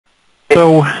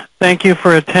So thank you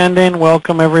for attending.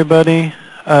 Welcome everybody.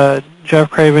 Jeff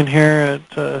Craven here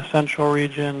at Central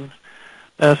Region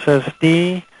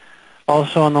SSD.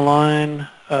 Also on the line,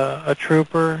 a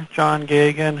trooper, John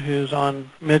Gagan, who's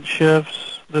on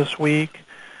mid-shifts this week,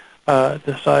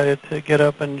 decided to get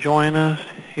up and join us.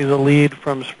 He's a lead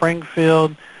from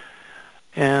Springfield,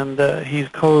 and he's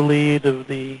co-lead of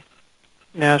the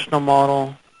National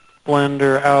Model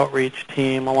Blender Outreach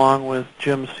Team, along with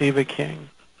Jim Sieveking.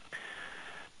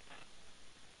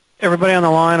 Everybody on the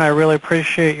line, I really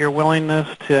appreciate your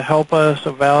willingness to help us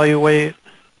evaluate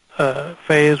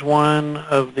phase one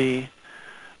of the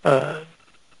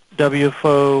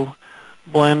WFO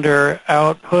blender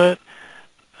output.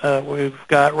 We've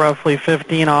got roughly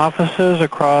 15 offices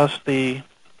across the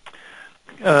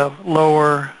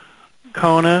lower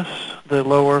CONUS, the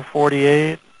lower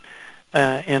 48,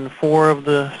 in 4 of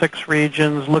the 6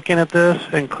 regions looking at this,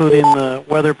 including the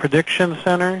Weather Prediction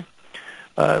Center,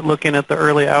 looking at the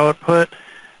early output.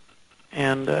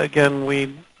 And again,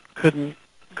 we couldn't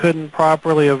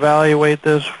properly evaluate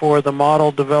this for the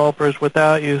model developers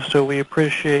without you, so we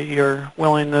appreciate your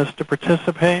willingness to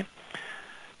participate.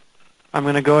 I'm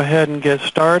going to go ahead and get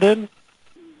started.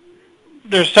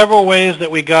 There's several ways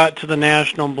that we got to the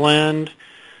national blend.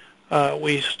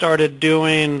 We started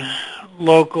doing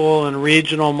local and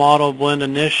regional model blend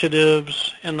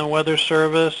initiatives in the Weather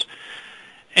Service.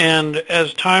 And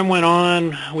as time went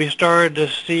on, we started to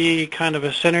see kind of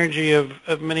a synergy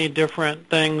of many different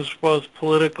things, both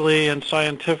politically and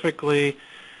scientifically.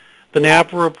 The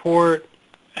NAPA report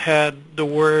had the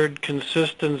word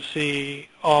consistency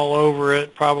all over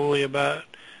it, probably about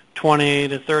 20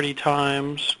 to 30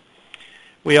 times.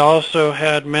 We also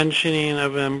had mentioning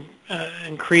of an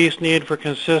increased need for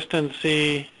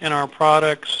consistency in our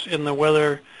products in the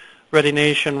Weather Ready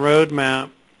Nation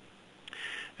roadmap.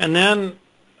 And then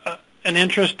an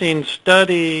interesting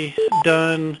study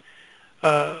done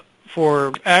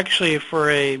for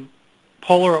a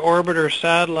polar orbiter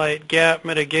satellite gap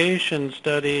mitigation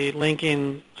study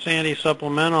linking Sandy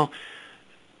Supplemental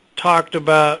talked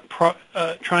about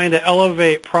trying to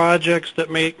elevate projects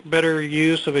that make better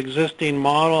use of existing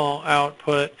model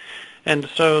output. And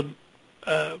so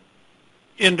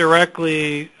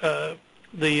indirectly,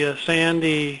 the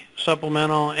Sandy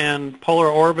Supplemental and polar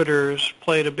orbiters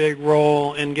played a big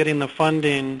role in getting the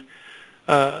funding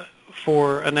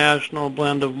for a national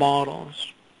blend of models.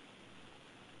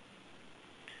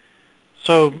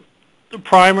 So the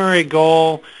primary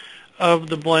goal of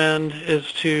the blend is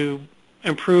to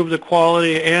improve the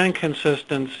quality and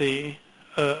consistency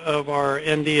of our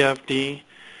NDFD.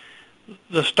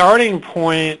 The starting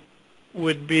point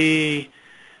would be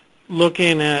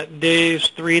looking at days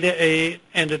 3 to 8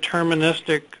 and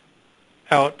deterministic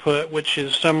output, which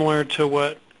is similar to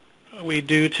what we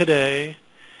do today,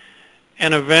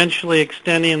 and eventually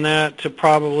extending that to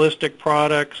probabilistic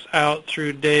products out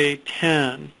through day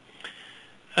 10.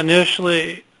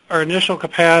 Initially, our initial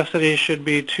capacity should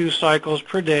be 2 cycles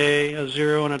per day, a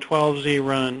 0 and a 12Z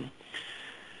run.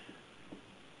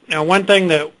 Now, one thing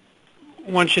that I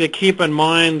want you to keep in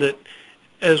mind that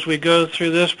as we go through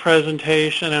this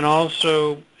presentation and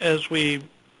also as the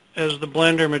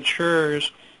blender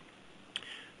matures,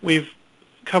 we've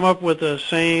come up with a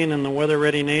saying in the Weather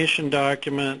Ready Nation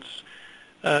documents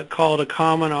called a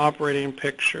common operating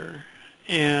picture.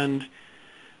 And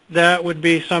that would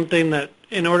be something that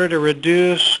in order to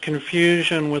reduce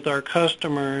confusion with our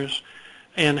customers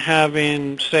and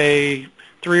having, say,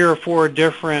 3 or 4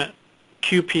 different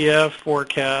QPF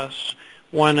forecasts,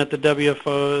 one at the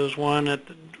WFOs, one at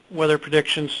the Weather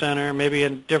Prediction Center, maybe a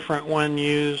different one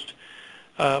used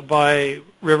by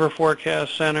river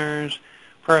forecast centers,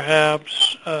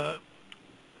 perhaps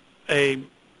a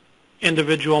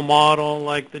individual model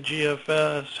like the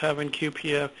GFS having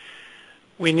QPF.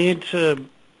 We need to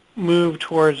move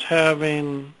towards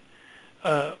having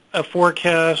a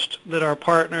forecast that our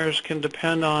partners can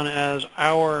depend on as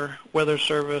our Weather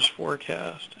Service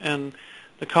forecast. And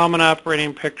the common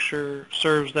operating picture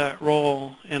serves that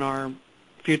role in our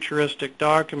futuristic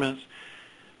documents.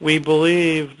 We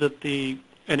believe that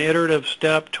an iterative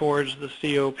step towards the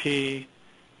COP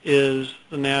is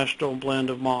the national blend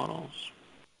of models.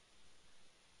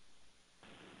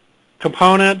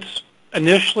 Components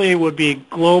initially would be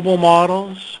global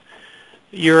models,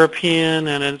 European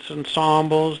and its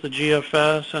ensembles, the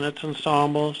GFS and its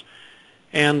ensembles,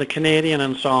 and the Canadian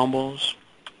ensembles.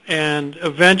 And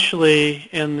eventually,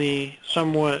 in the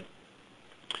somewhat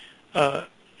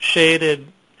shaded,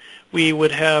 we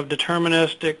would have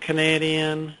deterministic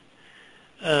Canadian,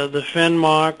 the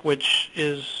FINMOC, which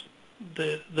is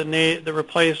the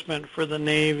replacement for the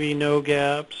Navy no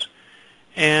gaps,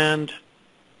 and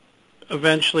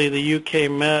eventually the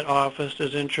UK Met office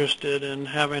is interested in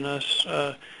having us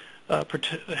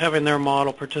having their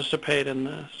model participate in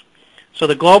this. So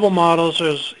the global models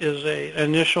is an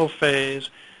initial phase.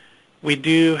 We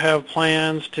do have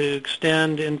plans to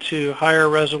extend into higher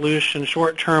resolution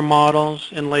short-term models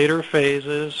in later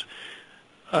phases.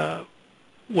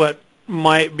 What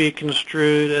might be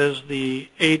construed as the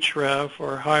HREF,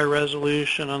 or high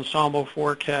resolution ensemble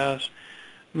forecast,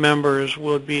 members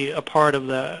would be a part of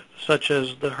that, such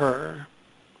as the HER.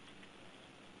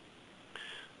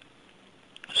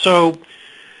 So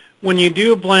when you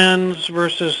do blends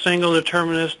versus single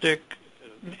deterministic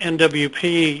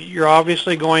NWP, you're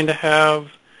obviously going to have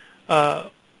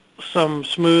some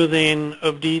smoothing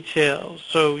of details.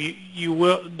 So you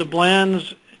will, the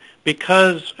blends,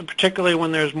 because particularly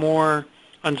when there's more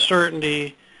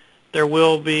uncertainty, there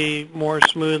will be more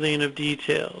smoothing of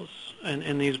details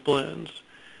in these blends.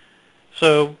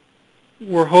 So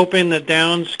we're hoping that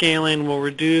downscaling will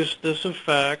reduce this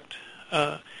effect.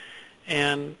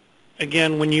 And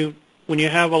again, when you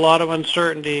have a lot of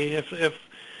uncertainty,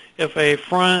 if a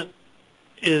front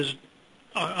is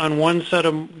on one set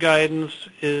of guidance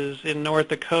is in North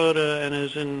Dakota and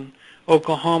is in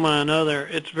Oklahoma another,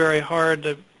 it's very hard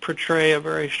to portray a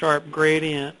very sharp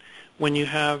gradient when you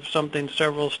have something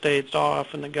several states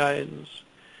off in the guidance.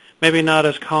 Maybe not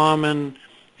as common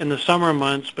in the summer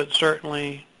months, but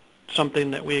certainly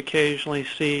something that we occasionally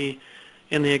see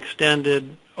in the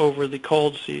extended over the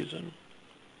cold season.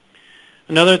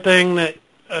 Another thing that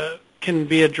can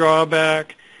be a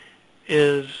drawback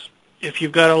is if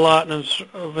you've got a lot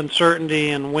of uncertainty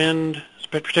in wind,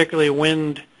 particularly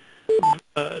wind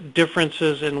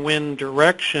differences in wind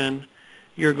direction,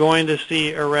 you're going to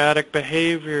see erratic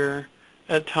behavior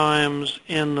at times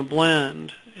in the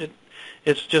blend.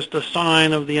 It's just a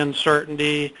sign of the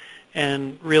uncertainty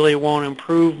and really won't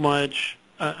improve much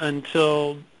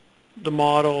until the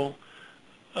model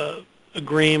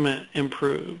agreement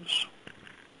improves.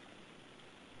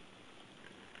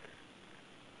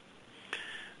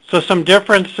 So some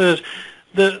differences.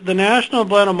 The National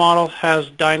Blended Model has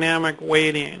dynamic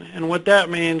weighting, and what that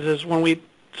means is when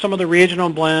some of the regional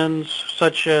blends,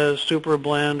 such as super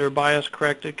blend or bias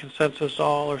corrected consensus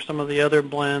all, or some of the other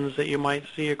blends that you might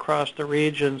see across the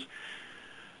regions,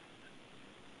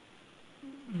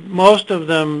 most of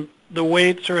them, the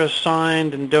weights are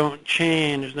assigned and don't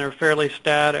change, and they're fairly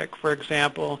static. For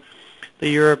example, the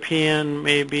European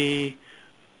may be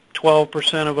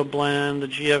 12% of a blend, the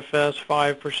GFS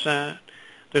 5%.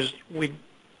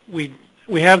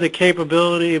 We have the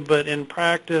capability, but in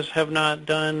practice have not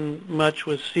done much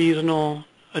with seasonal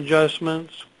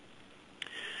adjustments.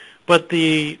 But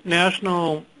the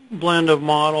national blend of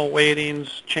model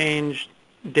weightings change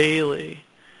daily,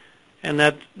 and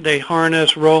that they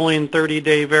harness rolling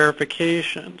 30-day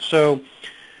verification. So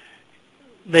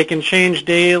they can change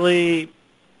daily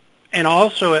and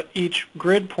also at each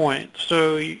grid point.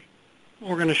 So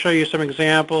we're going to show you some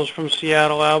examples from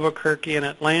Seattle, Albuquerque, and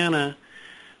Atlanta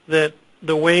that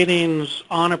the weightings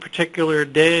on a particular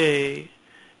day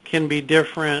can be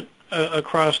different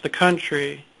across the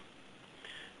country.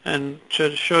 And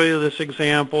to show you this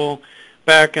example,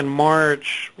 back in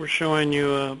March, we're showing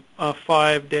you a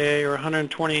 5-day or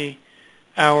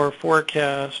 120-hour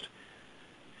forecast,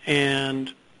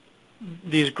 and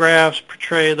these graphs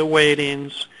portray the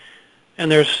weightings, and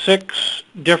there's 6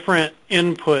 different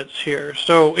inputs here.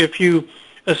 So if you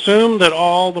assume that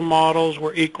all the models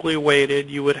were equally weighted,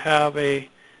 you would have a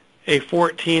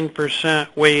 14%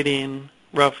 weighting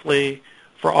roughly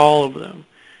for all of them.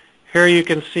 Here you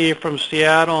can see from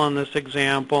Seattle in this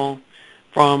example,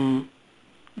 from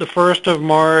the 1st of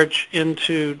March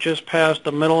into just past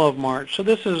the middle of March. So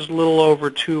this is a little over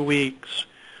 2 weeks.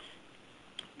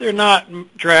 They're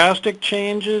not drastic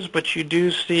changes, but you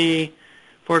do see,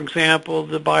 for example,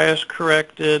 the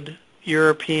bias-corrected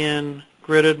European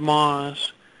gridded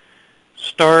moss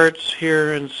starts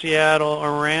here in Seattle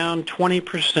around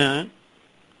 20%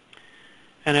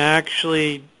 and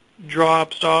actually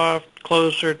drops off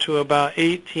closer to about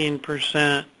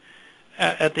 18%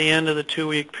 at the end of the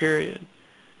 2-week period.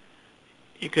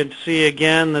 You can see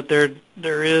again that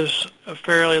there is a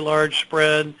fairly large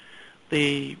spread.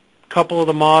 The couple of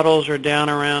the models are down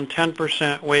around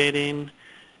 10% weighting,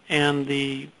 and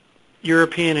the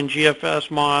European and GFS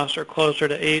moss are closer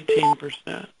to 18%.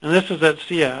 And this is at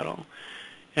Seattle.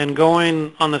 And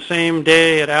going on the same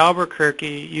day at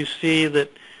Albuquerque, you see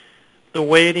that the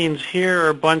weightings here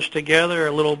are bunched together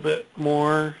a little bit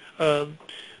more.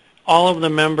 All of the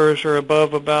members are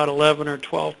above about 11 or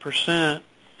 12%.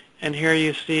 And here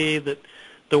you see that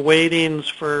the weightings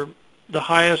for the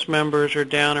highest members are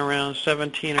down around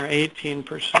 17 or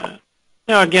 18%.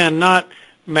 Now again, not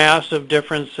massive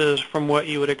differences from what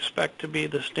you would expect to be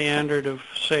the standard of,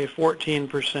 say,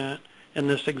 14% in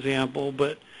this example,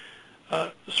 but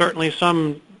certainly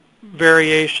some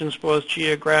variations both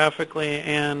geographically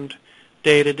and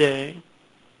day to day.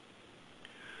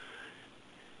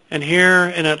 And here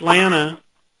in Atlanta,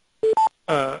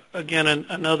 again,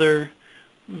 another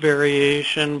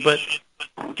variation, but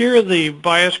here the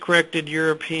bias-corrected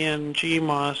European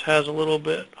GMOS has a little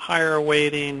bit higher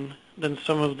weighting than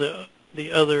some of the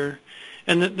other.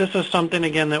 And this is something,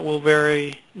 again, that will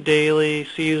vary daily,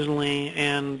 seasonally,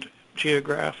 and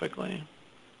geographically.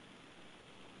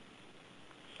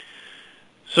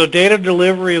 So data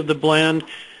delivery of the blend,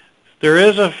 there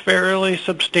is a fairly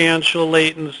substantial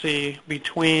latency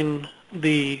between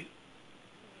the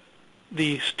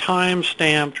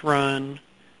time-stamped run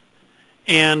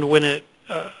and when it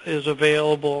is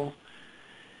available.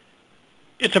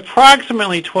 It's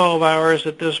approximately 12 hours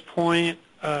at this point.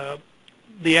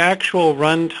 The actual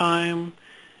run time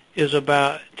is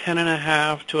about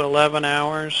 10.5 to 11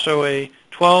 hours, so a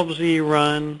 12Z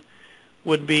run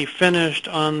would be finished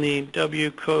on the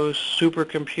WCOAST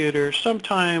supercomputer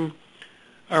sometime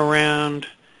around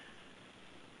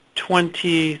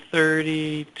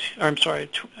 2230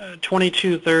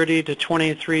 to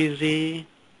 23Z,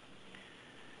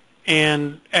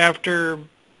 and after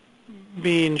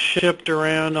being shipped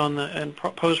around on the and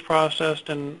post-processed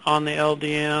and on the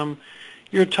LDM,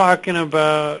 you're talking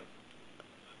about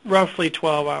roughly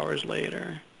 12 hours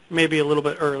later, maybe a little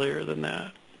bit earlier than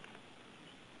that.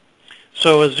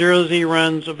 So a 0Z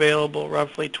run's available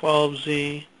roughly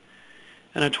 12Z,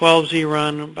 and a 12Z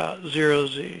run about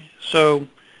 0Z. So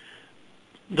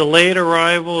the late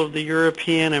arrival of the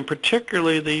European, and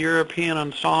particularly the European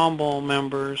ensemble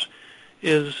members,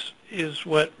 is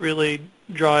what really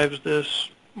drives this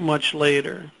much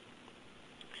later.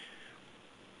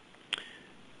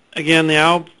 Again,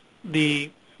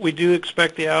 we do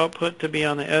expect the output to be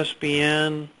on the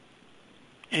SBN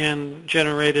and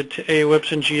generated to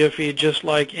AWIPS and GFE just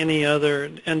like any other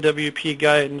NWP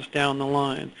guidance down the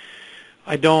line.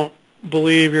 I don't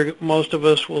believe most of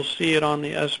us will see it on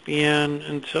the SBN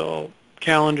until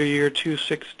calendar year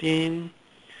 2016,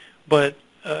 but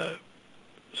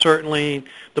certainly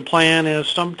the plan is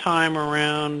sometime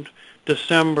around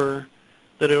December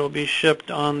that it will be shipped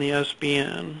on the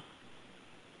SBN.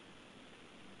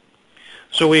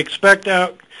 So we expected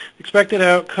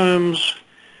outcomes.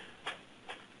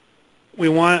 We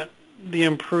want the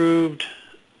improved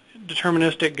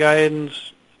deterministic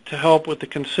guidance to help with the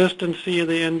consistency of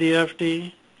the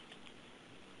NDFD.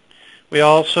 We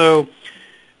also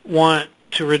want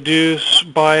to reduce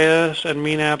bias and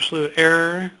mean absolute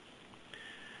error.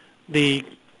 The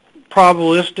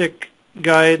probabilistic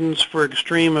guidance for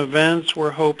extreme events,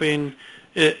 we're hoping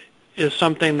it is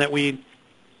something that we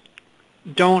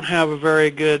don't have a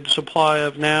very good supply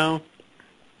of now.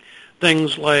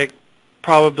 Things like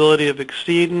probability of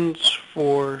exceedance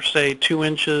for, say, 2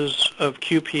 inches of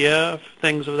QPF,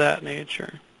 things of that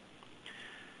nature.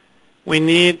 We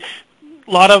need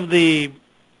a lot of the,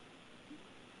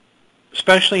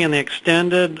 especially in the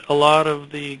extended, a lot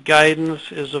of the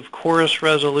guidance is of coarse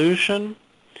resolution,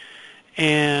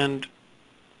 and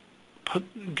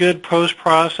good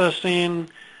post-processing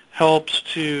helps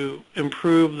to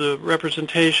improve the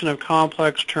representation of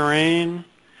complex terrain.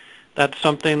 That's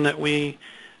something that we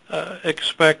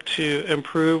expect to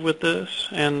improve with this,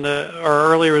 and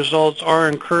our early results are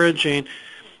encouraging.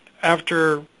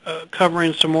 After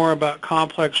covering some more about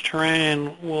complex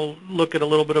terrain, we'll look at a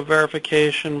little bit of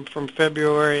verification from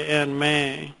February and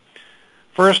May.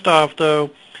 First off, though,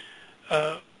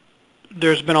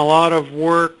 there's been a lot of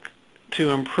work to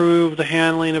improve the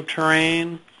handling of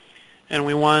terrain, and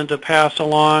we wanted to pass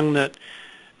along that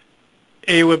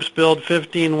AWIPS build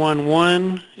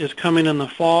 15.1.1 is coming in the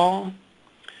fall.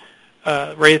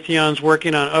 Raytheon's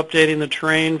working on updating the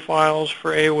terrain files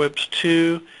for AWIPS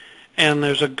 2, and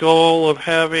there's a goal of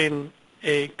having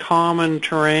a common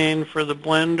terrain for the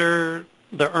blender,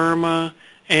 the IRMA,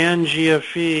 and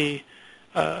GFE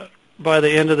by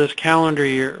the end of this calendar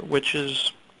year, which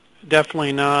is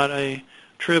definitely not a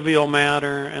trivial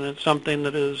matter, and it's something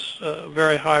that is a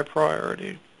very high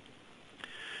priority.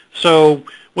 So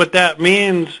what that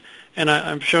means, and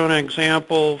I'm showing an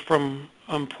example from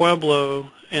Pueblo,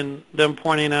 and them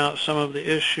pointing out some of the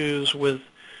issues with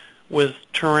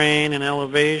terrain and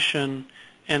elevation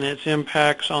and its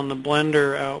impacts on the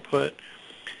blender output.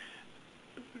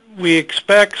 We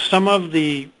expect some of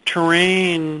the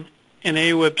terrain in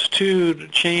AWIPS 2 to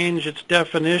change its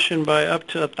definition by up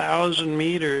to 1,000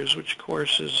 meters, which of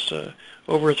course is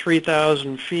over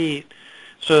 3,000 feet.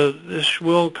 So this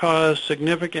will cause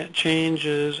significant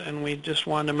changes, and we just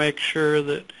want to make sure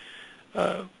that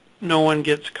no one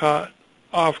gets caught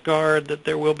off guard, that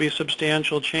there will be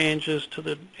substantial changes to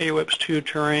the AWIPS 2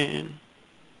 terrain.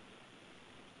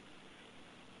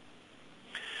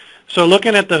 So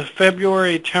looking at the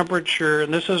February temperature,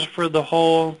 and this is for the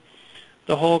whole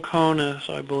CONUS,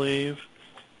 I believe.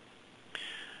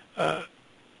 The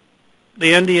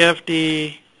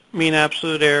NDFD mean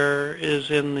absolute error is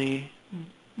in the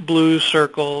blue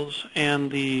circles,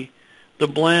 and the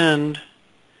blend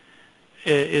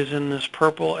is in this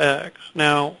purple X.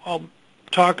 Now I'll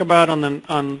talk about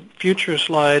on future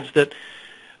slides that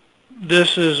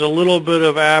this is a little bit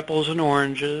of apples and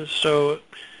oranges. So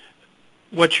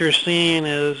what you're seeing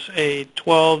is a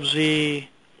 12Z,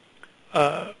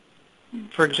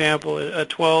 for example, a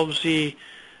 12Z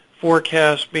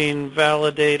forecast being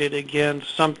validated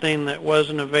against something that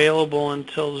wasn't available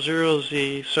until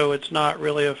 0Z, so it's not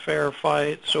really a fair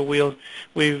fight. So we've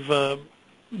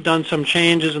done some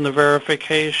changes in the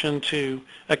verification to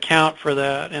account for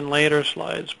that in later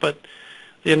slides, but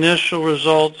the initial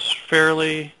results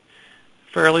fairly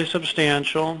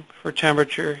substantial for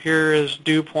temperature. Here is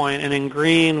dew point, and in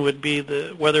green would be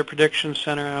the Weather Prediction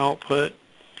Center output.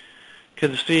 You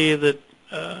can see that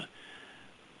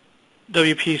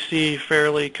WPC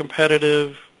fairly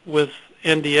competitive with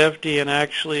NDFD and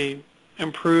actually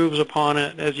improves upon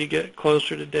it as you get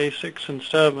closer to day 6 and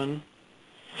 7.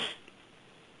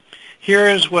 Here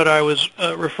is what I was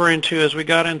referring to as we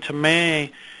got into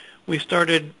May. We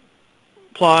started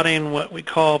plotting what we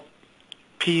call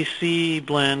PC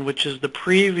blend, which is the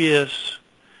previous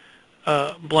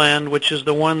blend, which is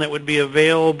the one that would be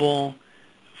available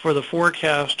for the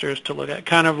forecasters to look at,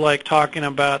 kind of like talking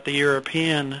about the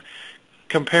European.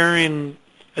 Comparing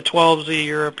a 12Z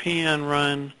European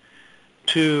run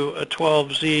to a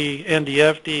 12Z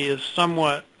NDFD is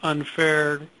somewhat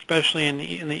unfair, especially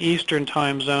in the Eastern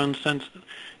time zone, since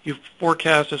your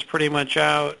forecast is pretty much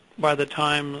out by the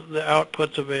time the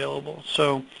output's available.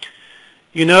 So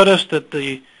you notice that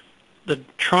the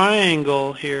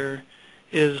triangle here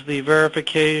is the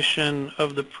verification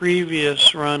of the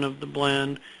previous run of the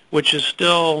blend, which is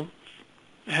still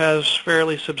has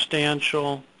fairly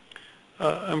substantial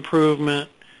improvement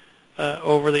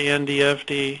over the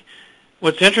NDFD.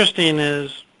 What's interesting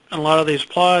is in a lot of these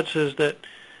plots is that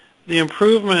the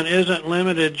improvement isn't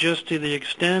limited just to the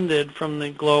extended from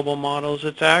the global models.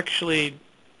 It actually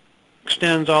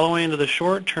extends all the way into the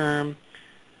short term,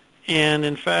 and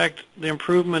in fact the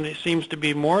improvement seems to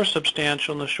be more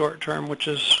substantial in the short term, which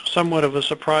is somewhat of a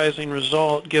surprising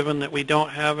result given that we don't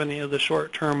have any of the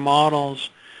short-term models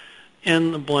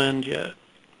in the blend yet.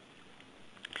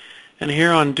 And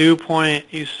here on dew point,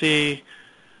 you see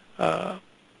WPC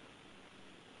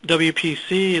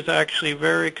is actually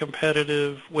very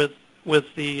competitive with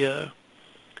the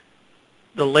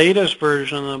latest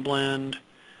version of the blend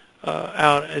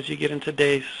out as you get into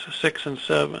days 6 and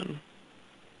 7.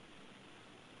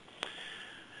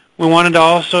 We wanted to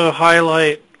also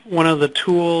highlight one of the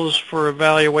tools for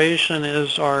evaluation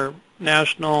is our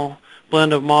National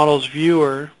Blend of Models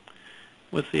viewer,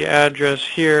 with the address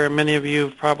here. Many of you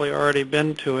have probably already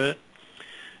been to it.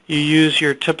 You use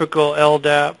your typical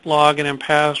LDAP login and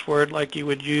password like you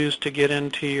would use to get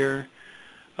into your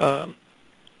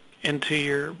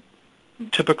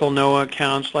typical NOAA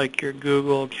accounts like your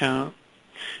Google account.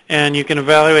 And you can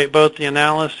evaluate both the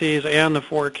analyses and the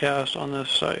forecast on this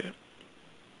site.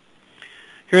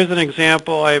 Here's an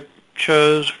example I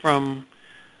chose from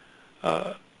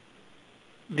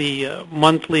the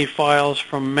monthly files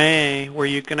from May, where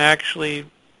you can actually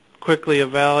quickly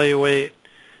evaluate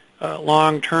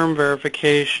long-term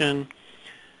verification,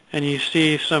 and you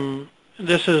see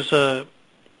this is a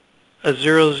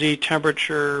 0Z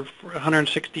temperature for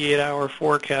 168-hour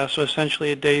forecast, so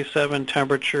essentially a day 7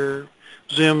 temperature,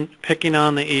 picking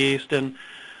on the east, and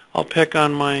I'll pick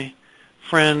on my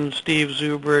friend Steve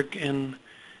Zubrick in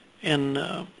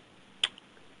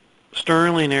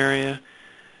Sterling area.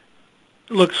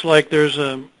 Looks like there's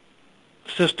a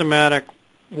systematic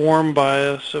warm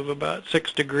bias of about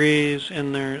 6 degrees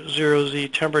in their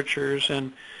 0Z temperatures,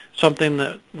 and something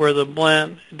that where the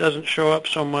blend doesn't show up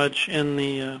so much in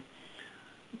the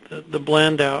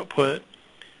blend output.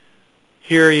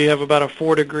 Here you have about a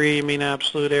 4-degree mean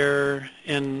absolute error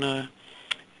in the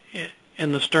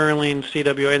Sterling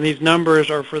CWA, and these numbers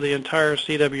are for the entire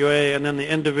CWA, and then the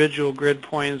individual grid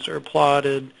points are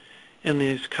plotted in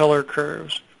these color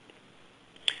curves.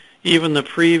 Even the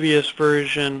previous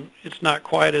version, it's not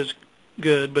quite as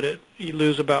good, but you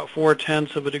lose about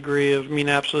 4/10 of a degree of mean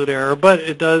absolute error. But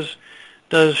it does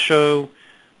show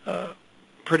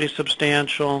pretty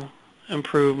substantial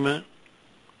improvement.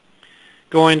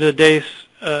 Going to day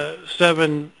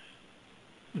 7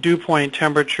 dew point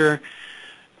temperature,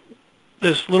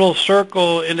 this little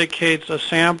circle indicates a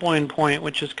sampling point,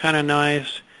 which is kind of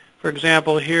nice. For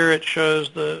example, here it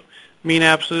shows the mean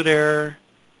absolute error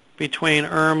between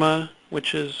IRMA,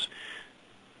 which is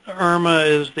IRMA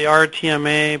is the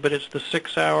RTMA, but it's the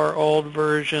 6-hour-old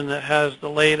version that has the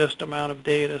latest amount of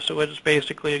data. So it's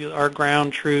basically our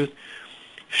ground truth.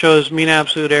 Shows mean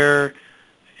absolute error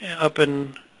up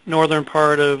in northern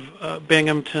part of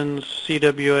Binghamton's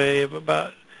CWA of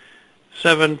about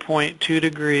 7.2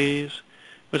 degrees.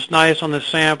 What's nice on the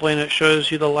sampling, it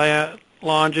shows you the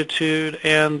longitude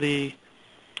and the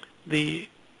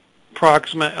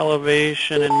approximate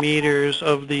elevation in meters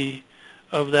of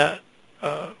that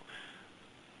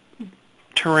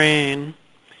terrain.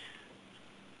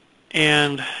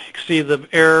 And you can see the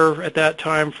error at that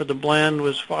time for the blend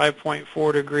was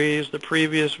 5.4 degrees, the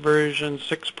previous version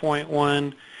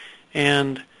 6.1,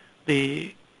 and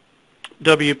the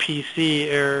WPC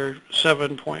error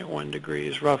 7.1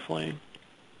 degrees roughly.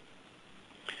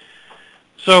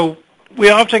 So we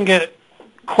often get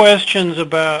questions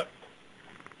about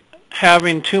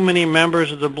having too many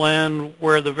members of the blend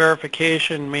where the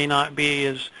verification may not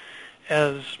be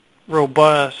as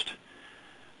robust.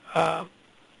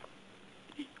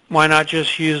 Why not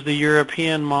just use the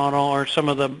European model or some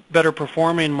of the better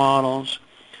performing models?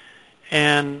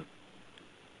 And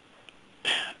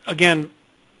again,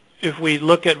 if we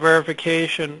look at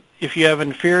verification, if you have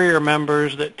inferior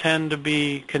members that tend to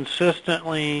be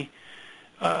consistently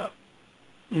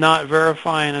not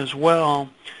verifying as well,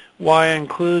 why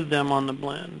include them on the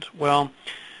blend? Well,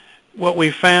 what we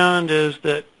found is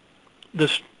that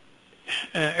this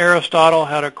Aristotle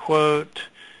had a quote,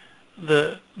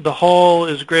 the whole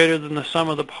is greater than the sum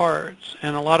of the parts,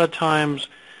 and a lot of times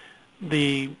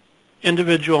the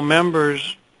individual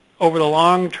members over the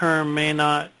long term may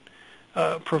not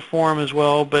perform as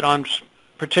well, but on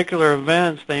particular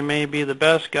events they may be the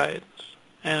best guidance,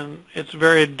 and it's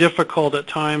very difficult at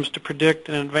times to predict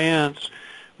in advance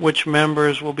which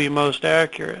members will be most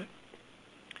accurate.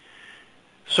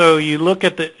 So you look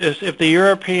at if the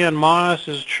European MOS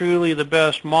is truly the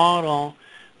best model,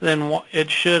 then it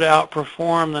should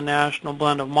outperform the national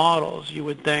blend of models. You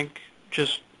would think,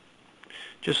 just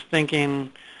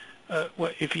thinking,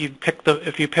 if you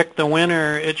pick the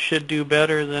winner, it should do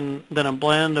better than a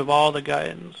blend of all the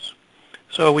guidance.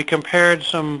 So we compared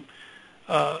some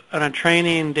on a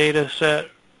training data set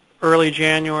early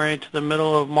January to the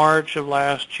middle of March of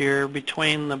last year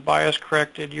between the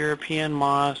bias-corrected European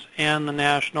MOS and the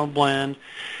national blend,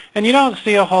 and you don't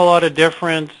see a whole lot of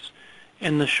difference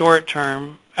in the short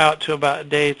term out to about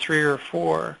day 3 or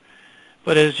 4.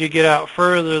 But as you get out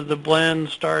further, the blend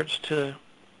starts to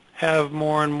have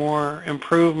more and more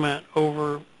improvement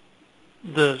over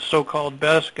the so-called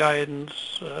best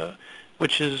guidance,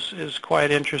 which is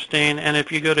quite interesting. And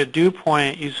if you go to dew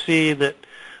point, you see that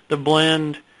the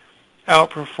blend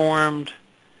outperformed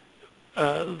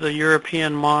the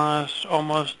European MOS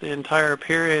almost the entire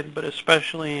period, but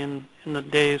especially in the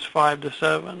days 5 to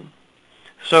 7.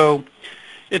 So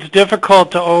it's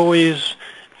difficult to always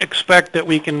expect that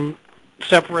we can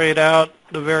separate out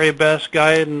the very best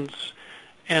guidance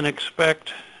and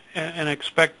expect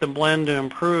the blend to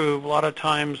improve. A lot of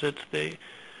times it's the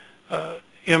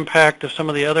impact of some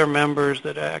of the other members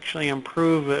that actually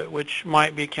improve it, which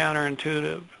might be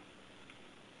counterintuitive.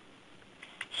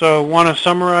 So I want to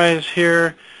summarize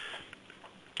here.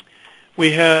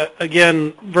 We have,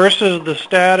 again, versus the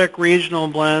static regional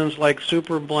blends like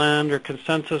Super Blend or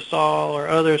Consensus Sol or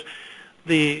others,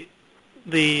 the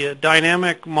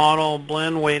dynamic model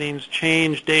blend weightings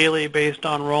change daily based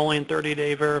on rolling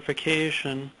 30-day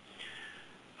verification.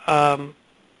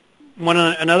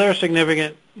 Another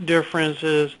significant difference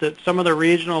is that some of the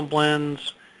regional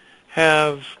blends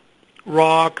have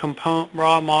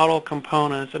raw model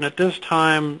components, and at this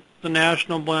time the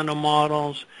national blend of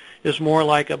models is more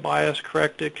like a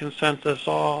bias-corrected Consensus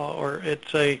All, or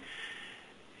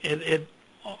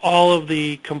all of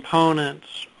the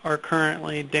components are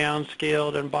currently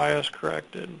downscaled and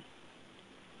bias-corrected.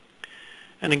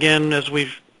 And again, as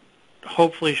we've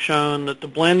hopefully shown, that the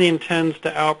blending tends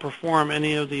to outperform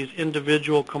any of these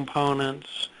individual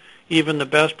components, even the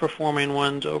best performing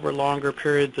ones, over longer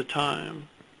periods of time.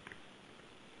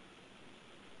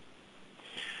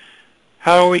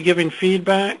 How are we giving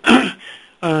feedback?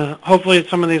 Hopefully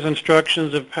some of these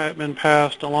instructions have been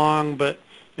passed along, but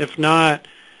if not,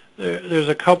 there's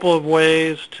a couple of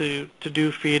ways to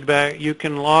do feedback. You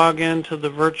can log into the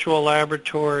virtual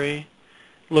laboratory,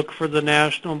 look for the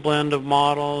national blend of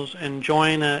models, and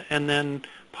join it, and then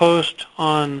post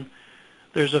on,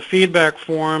 there's a feedback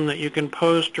form that you can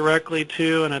post directly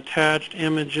to and attached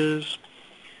images.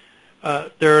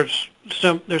 There's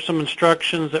some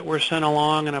instructions that were sent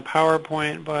along in a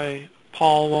PowerPoint by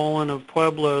Paul Wolin of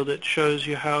Pueblo that shows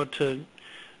you how to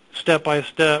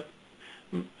step-by-step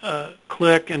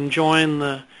click and join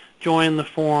the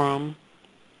forum.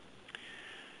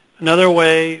 Another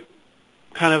way,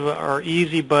 kind of our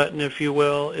easy button, if you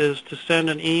will, is to send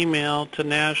an email to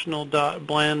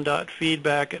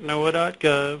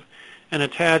national.blend.feedback@noaa.gov and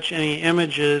attach any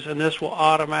images, and this will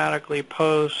automatically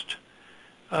post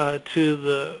to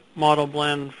the Model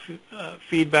Blend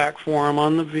feedback forum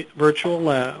on the virtual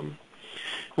lab.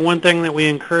 And one thing that we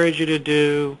encourage you to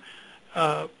do,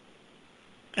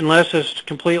 unless it's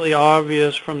completely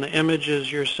obvious from the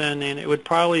images you're sending, it would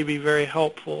probably be very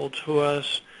helpful to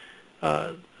us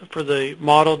for the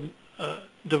model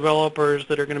developers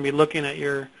that are going to be looking at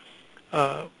your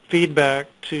feedback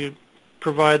to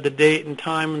provide the date and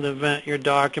time of the event you're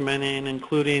documenting,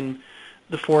 including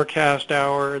the forecast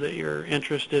hour that you're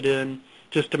interested in,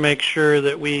 just to make sure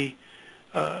that we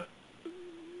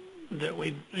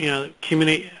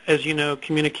communicate. As you know,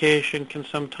 communication can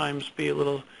sometimes be a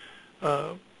little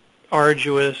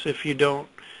arduous if you don't.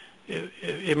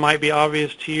 It might be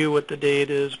obvious to you what the date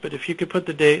is, but if you could put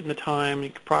the date and the time, you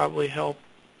could probably help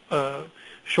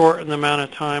shorten the amount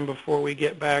of time before we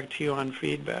get back to you on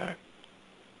feedback.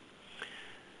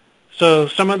 So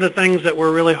some of the things that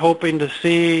we're really hoping to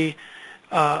see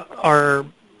are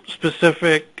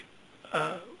specific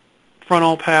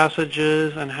frontal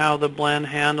passages and how the blend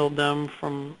handled them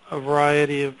from a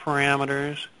variety of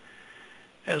parameters.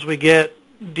 As we get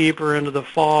deeper into the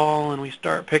fall and we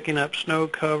start picking up snow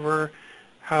cover,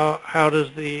 how does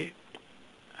the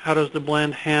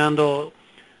blend handle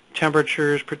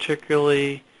temperatures,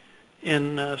 particularly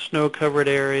in snow-covered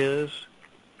areas?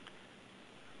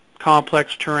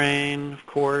 Complex terrain, of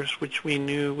course, which we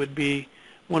knew would be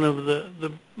one of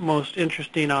the most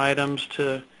interesting items.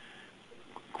 To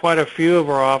quite a few of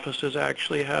our offices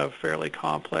actually have fairly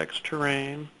complex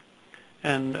terrain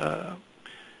and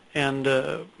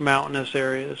mountainous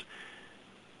areas.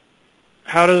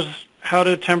 How do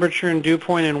temperature and dew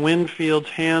point and wind fields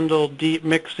handle deep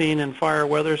mixing and fire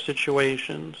weather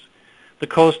situations? The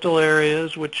coastal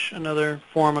areas, which another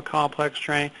form of complex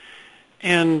terrain.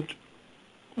 And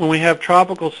when we have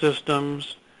tropical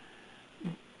systems,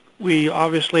 we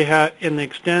obviously have, in the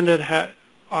extended,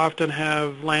 often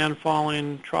have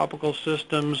landfalling tropical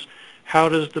systems. How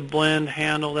does the blend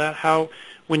handle that?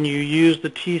 When you use the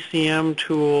TCM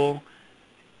tool,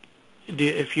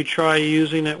 if you try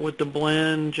using it with the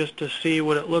blend just to see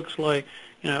what it looks like,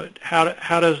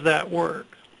 how does that work?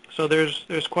 So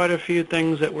there's quite a few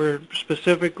things that we're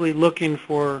specifically looking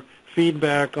for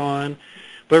feedback on.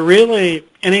 But really,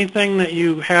 anything that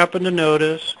you happen to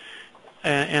notice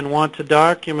and want to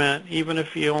document, even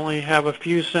if you only have a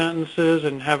few sentences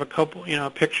and have a couple,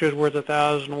 pictures worth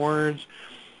 1,000 words,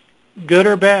 good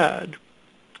or bad,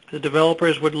 the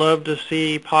developers would love to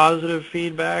see positive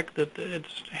feedback, that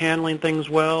it's handling things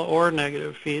well, or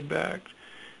negative feedback,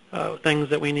 things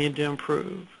that we need to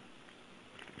improve.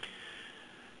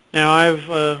 Now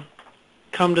I've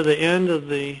come to the end of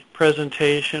the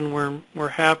presentation. We're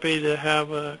happy to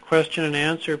have a question and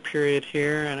answer period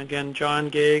here, and again,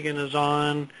 John Gagan is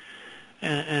on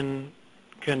and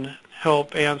can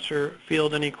help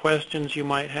field any questions you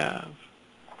might have.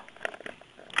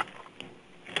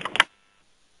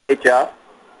 Hey, Jeff.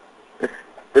 This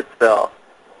is Phil.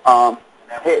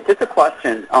 Hey, just a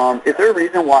question. Is there a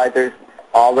reason why there's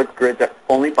all the grids that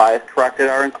only bias corrected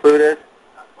are included?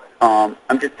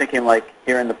 I'm just thinking, like,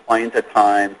 here in the plains at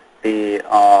times, the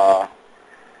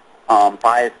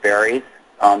bias varies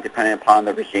depending upon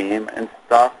the regime and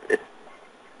stuff. It's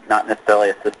not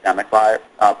necessarily a systemic bias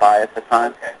at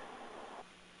times.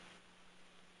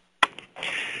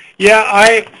 Yeah,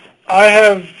 I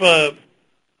have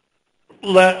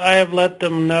let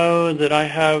them know that I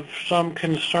have some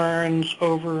concerns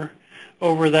over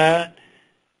that.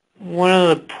 One of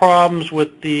the problems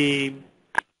with the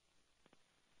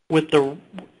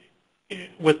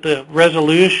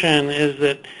resolution is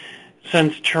that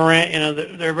since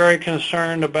terrain, they're very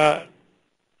concerned about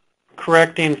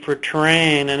correcting for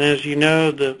terrain, and as you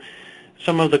know,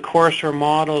 some of the coarser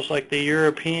models, like the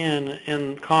European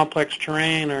in complex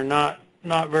terrain, are not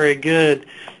very good.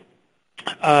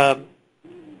 I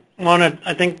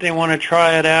think they want to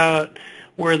try it out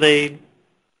where they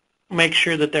make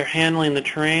sure that they're handling the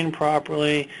terrain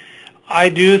properly. I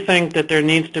do think that there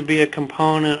needs to be a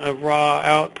component of raw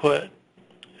output,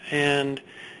 and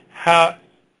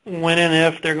when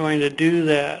and if they're going to do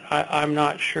that, I'm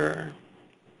not sure.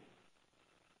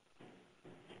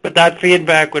 But that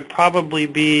feedback would probably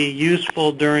be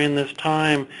useful during this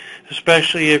time,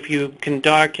 especially if you can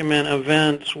document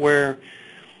events where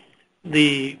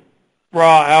the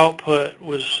raw output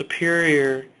was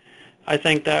superior. I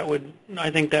think that would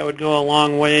go a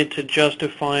long way to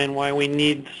justifying why we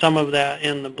need some of that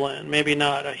in the blend. Maybe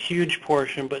not a huge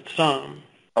portion, but some.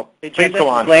 Oh, please go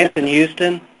on. Lance in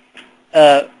Houston.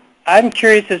 I'm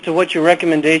curious as to what your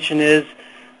recommendation is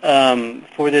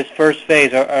for this first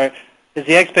phase. Is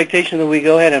the expectation that we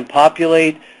go ahead and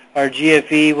populate our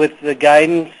GFE with the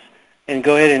guidance and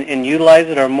go ahead and utilize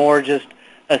it, or more just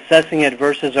assessing it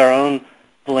versus our own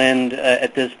blend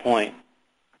at this point?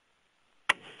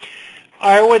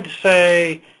 I would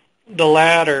say the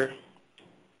latter.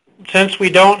 Since we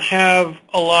don't have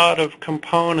a lot of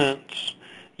components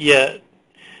yet,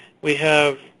 we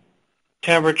have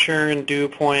temperature and dew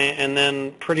point, and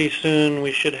then pretty soon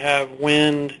we should have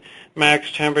wind,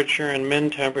 max temperature, and min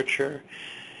temperature.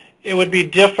 It would be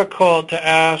difficult to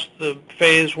ask the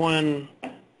Phase 1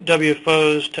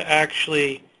 WFOs to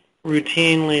actually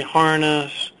routinely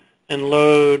harness and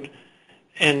load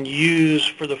and use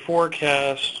for the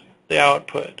forecast the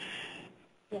output.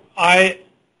 And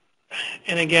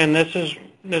again, this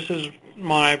is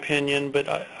my opinion, but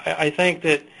I think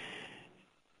that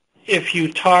if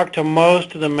you talk to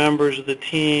most of the members of the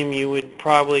team, you would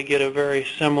probably get a very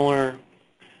similar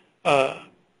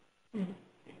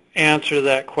answer to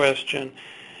that question.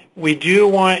 We do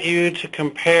want you to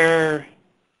compare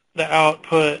the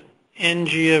output in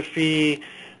GFE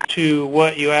to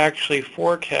what you actually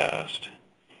forecast.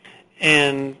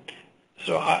 And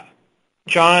so,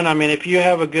 John, I mean, if you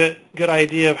have a good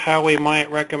idea of how we might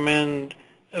recommend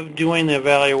of doing the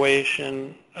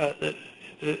evaluation,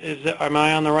 am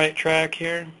I on the right track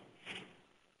here?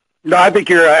 No, I think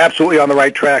you're absolutely on the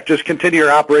right track. Just continue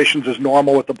your operations as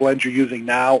normal with the blends you're using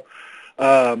now.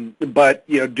 But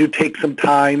do take some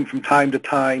time from time to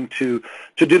time to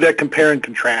do that compare and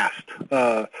contrast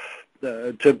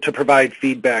to provide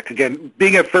feedback. Again,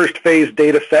 being a first phase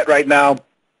data set right now,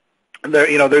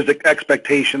 there's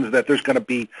expectations that there's going to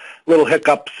be little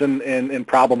hiccups and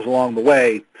problems along the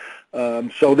way.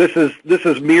 So this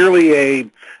is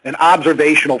merely an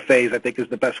observational phase, I think, is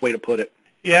the best way to put it.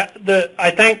 Yeah, I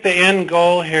think the end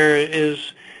goal here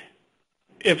is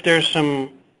if there's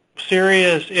some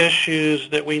serious issues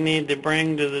that we need to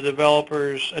bring to the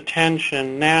developers'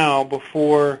 attention now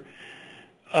before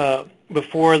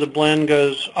the blend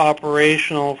goes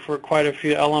operational for quite a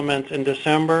few elements in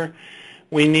December,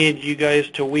 we need you guys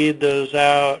to weed those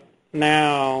out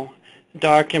now,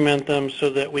 document them so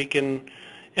that we can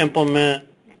implement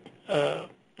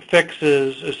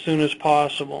fixes as soon as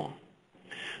possible.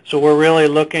 So we're really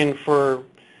looking for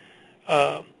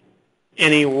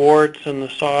any warts in the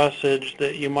sausage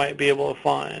that you might be able to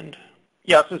find.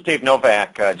 Yeah, this is Dave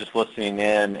Novak, just listening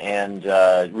in, and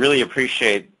really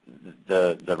appreciate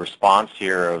the response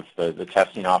here of the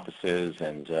testing offices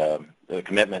and the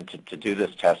commitment to do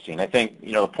this testing. I think,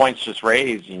 the points just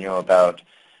raised, about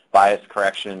bias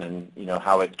correction and,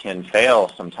 how it can fail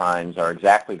sometimes are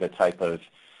exactly the type of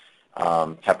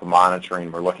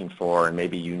monitoring we're looking for, and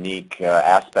maybe unique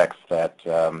aspects that,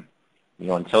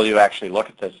 until you actually look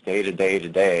at this day to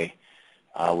day,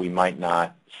 we might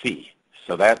not see.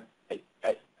 So that,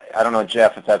 I don't know,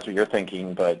 Jeff, if that's what you're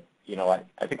thinking, but,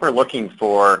 I think we're looking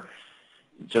for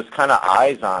just kind of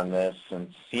eyes on this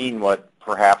and seeing what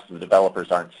perhaps the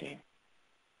developers aren't seeing.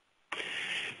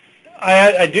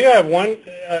 I do have one,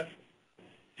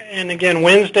 and again,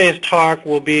 Wednesday's talk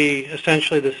will be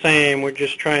essentially the same. We're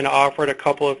just trying to offer it a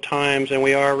couple of times, and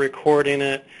we are recording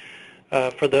it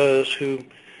for those who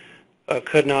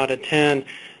could not attend.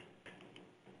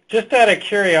 Just out of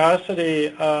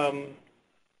curiosity,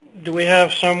 do we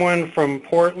have someone from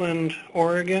Portland,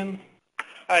 Oregon?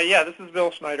 Yeah, this is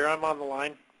Bill Snyder. I'm on the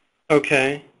line.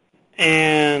 Okay.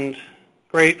 And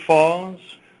Great Falls,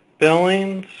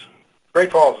 Billings?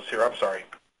 Great Falls is here, I'm sorry.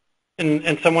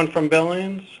 And someone from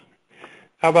Billings?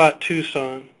 How about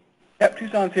Tucson? Yep,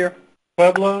 Tucson's here.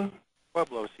 Pueblo?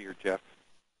 Pueblo's here, Jeff.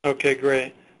 Okay,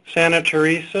 great. Santa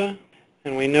Teresa?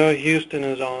 And we know Houston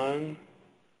is on.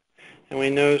 And we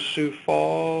know Sioux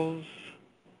Falls.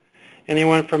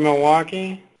 Anyone from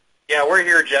Milwaukee? Yeah, we're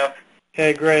here, Jeff.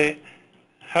 Okay, great.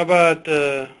 How about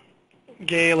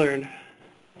Gaylord?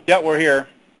 Yeah, we're here.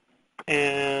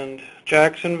 And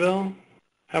Jacksonville?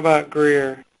 How about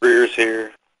Greer? Greer's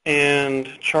here. And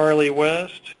Charlie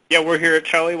West? Yeah, we're here at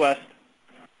Charlie West.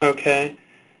 Okay.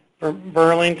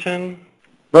 Burlington?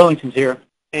 Burlington's here.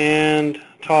 And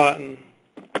Taunton?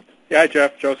 Yeah,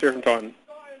 Jeff. Joe's here from Taunton.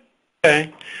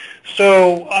 Okay.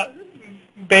 So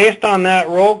based on that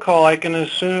roll call, I can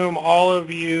assume all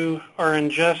of you are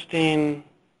ingesting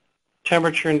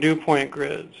temperature and dew point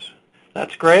grids.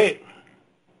 That's great.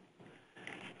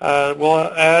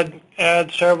 We'll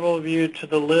add several of you to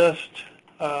the list.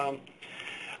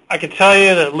 I can tell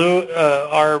you that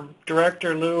our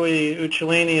director, Louis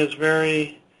Uccellini, is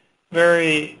very,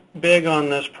 very big on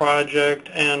this project,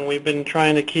 and we've been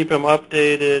trying to keep him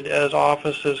updated as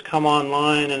offices come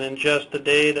online and ingest the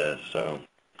data. So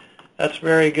that's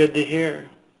very good to hear.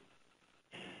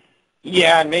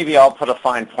 Yeah, and maybe I'll put a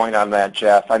fine point on that,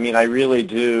 Jeff. I mean, I really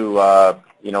do,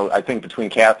 I think between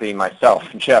Kathy,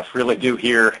 myself, and Jeff really do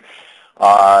hear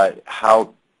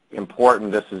how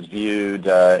important this is viewed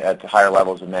at the higher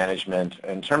levels of management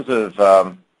in terms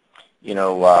of,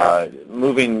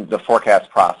 moving the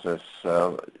forecast process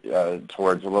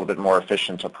towards a little bit more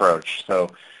efficient approach. So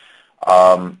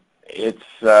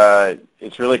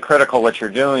it's really critical what you're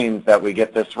doing that we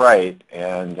get this right,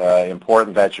 and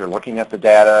important that you're looking at the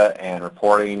data and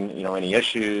reporting, any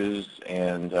issues,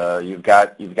 and you've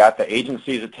got the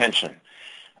agency's attention,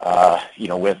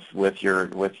 with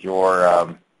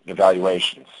your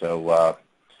evaluation. So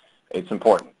it's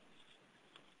important.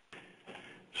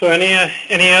 So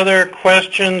any other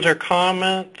questions or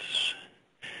comments?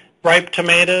 Ripe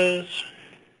tomatoes?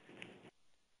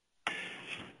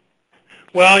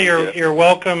 Well, you're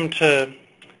welcome to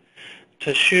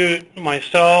shoot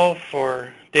myself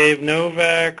or Dave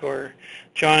Novak or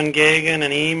John Gagan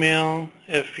an email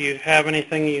if you have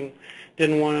anything you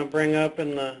didn't want to bring up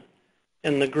in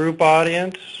the group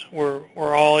audience. We're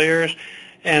all ears,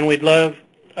 and we'd love.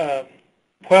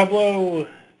 Pueblo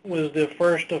was the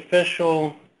first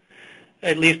official,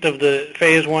 at least of the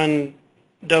Phase 1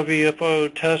 WFO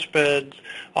testbeds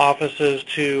offices,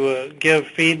 to give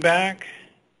feedback.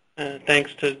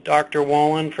 Thanks to Dr.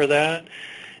 Wallen for that.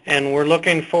 And we're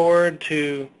looking forward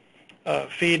to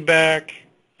feedback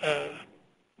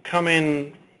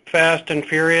coming fast and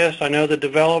furious. I know the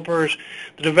developers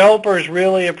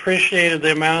really appreciated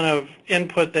the amount of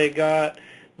input they got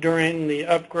during the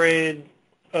upgrade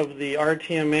of the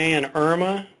RTMA and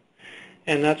IRMA,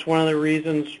 and that's one of the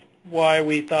reasons why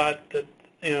we thought that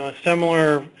a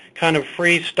similar kind of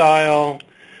freestyle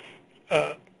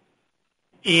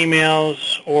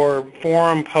emails or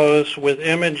forum posts with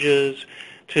images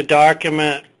to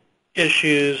document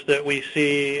issues that we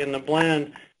see in the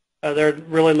blend. They're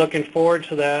really looking forward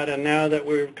to that, and now that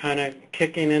we're kind of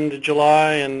kicking into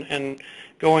July and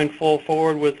going full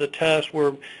forward with the test,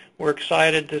 we're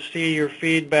excited to see your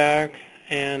feedback,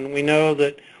 and we know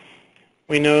that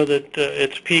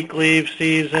it's peak leave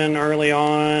season early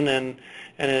on, and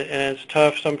it's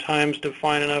tough sometimes to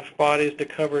find enough bodies to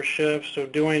cover shifts, so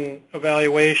doing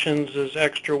evaluations is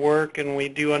extra work, and we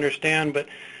do understand, but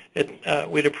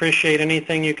we'd appreciate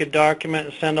anything you could document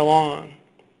and send along.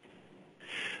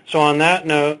 So on that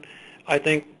note, I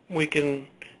think we can,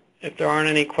 if there aren't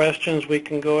any questions, we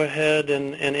can go ahead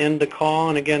and end the call.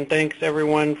 And again, thanks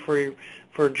everyone for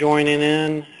joining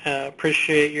in.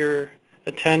 Appreciate your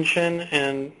attention,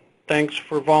 and thanks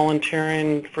for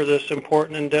volunteering for this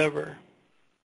important endeavor.